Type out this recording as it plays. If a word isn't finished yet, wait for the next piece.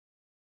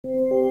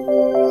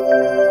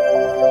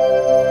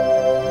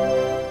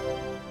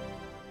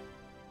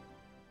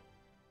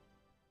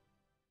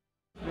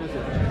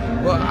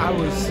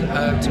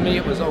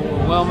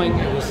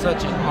overwhelming. It was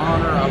such an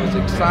honor. I was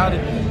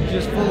excited,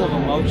 just full of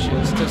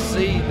emotions to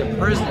see the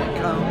president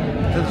come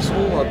to the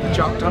soil of the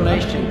Choctaw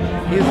Nation.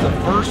 He is the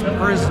first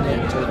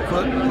president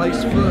to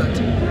place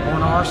foot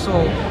on our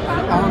soil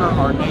and honor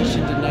our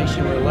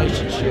nation-to-nation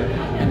relationship.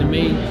 And to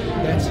me,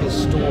 that's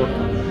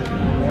historical.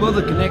 Well,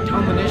 the Connect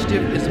Home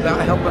Initiative is about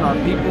helping our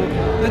people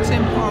that's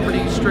in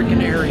poverty-stricken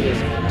areas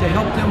to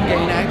help them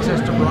gain access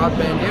to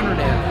broadband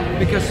internet,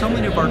 because so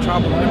many of our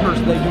tribal members,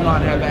 they do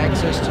not have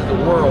access to the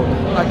world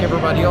like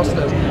everybody else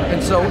does.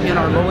 And so in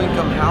our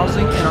low-income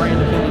housing, in our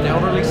independent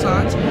elderly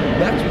sites,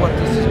 that's what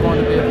this is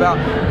going to be about,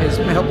 is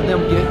helping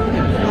them get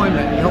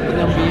employment, helping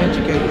them be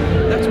educated.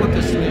 That's what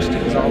this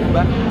initiative is all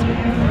about.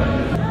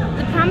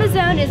 The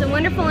Promozone is a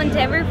wonderful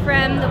endeavor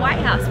from the White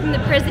House, from the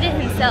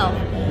president himself.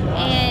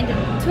 And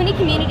 20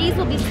 communities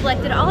will be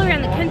selected all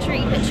around the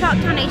country, but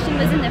Choctaw Nation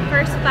was in the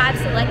first 5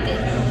 selected.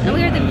 And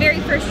we are the very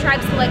first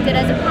tribe selected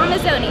as a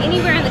Promozone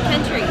anywhere in the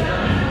country.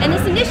 And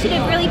this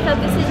initiative really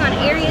focuses on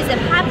areas of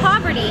high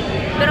poverty,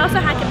 but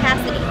also high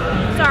capacity.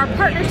 So our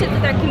partnership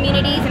with our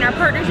communities and our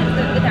partnership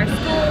with our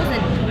schools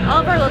and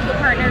all of our local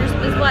partners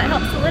was what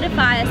helped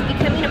solidify us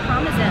becoming a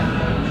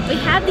Promozone. We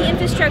have the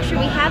infrastructure,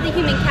 we have the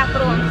human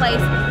capital in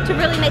place to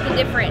really make a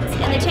difference.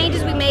 And the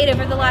changes we made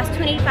over the last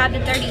 25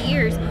 to 30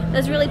 years,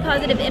 those really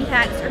positive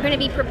impacts are going to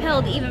be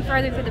propelled even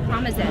further through the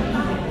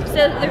Promozone.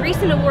 So the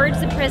recent awards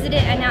the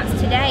president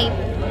announced today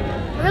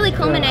really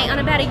culminate on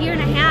about 1.5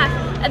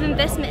 years of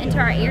investment into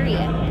our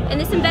area. And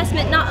this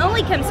investment not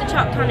only comes to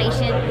Choctaw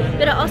Nation,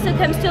 but it also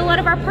comes to a lot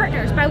of our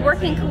partners by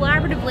working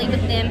collaboratively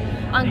with them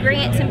on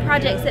grants and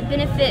projects that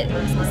benefit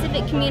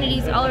specific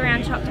communities all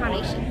around Choctaw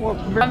Nation.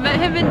 I met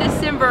him in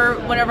December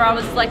whenever I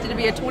was selected to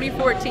be a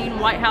 2014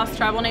 White House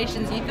Tribal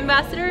Nations Youth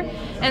Ambassador.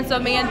 And so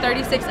me and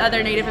 36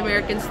 other Native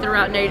Americans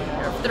throughout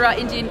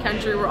Indian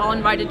country were all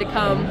invited to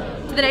come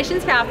to the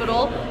nation's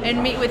capital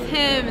and meet with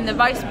him and the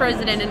Vice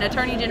President and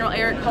Attorney General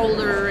Eric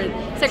Holder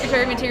and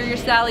Secretary of Interior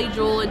Sally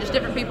Jewell and just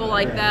different people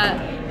like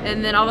that.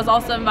 And then I was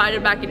also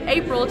invited back in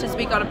April to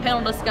speak on a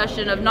panel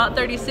discussion of not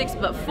 36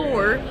 but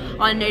 4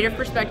 on Native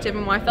perspective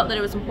and why I felt that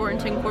it was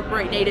important to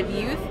incorporate Native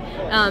youth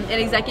in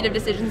executive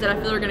decisions that I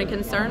feel are going to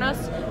concern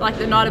us, like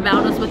the not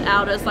about us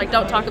without us, like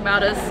don't talk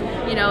about us,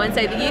 you know, and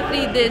say the youth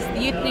need this,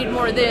 the youth need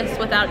more of this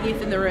without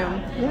youth in the room.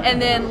 And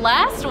then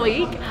last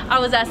week I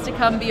was asked to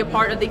come be a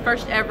part of the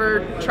first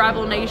ever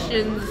Tribal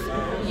Nations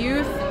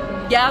youth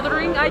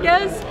gathering, I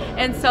guess.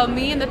 And so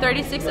me and the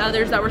 36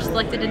 others that were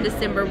selected in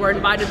December were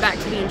invited back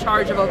to be in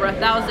charge of over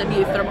 1,000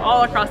 youth from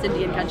all across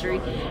Indian country.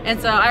 And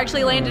so I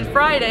actually landed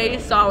Friday,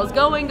 so I was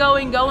going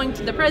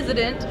to the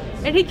president,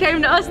 and he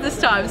came to us this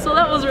time. So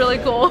that was really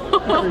cool.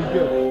 Very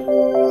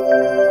good.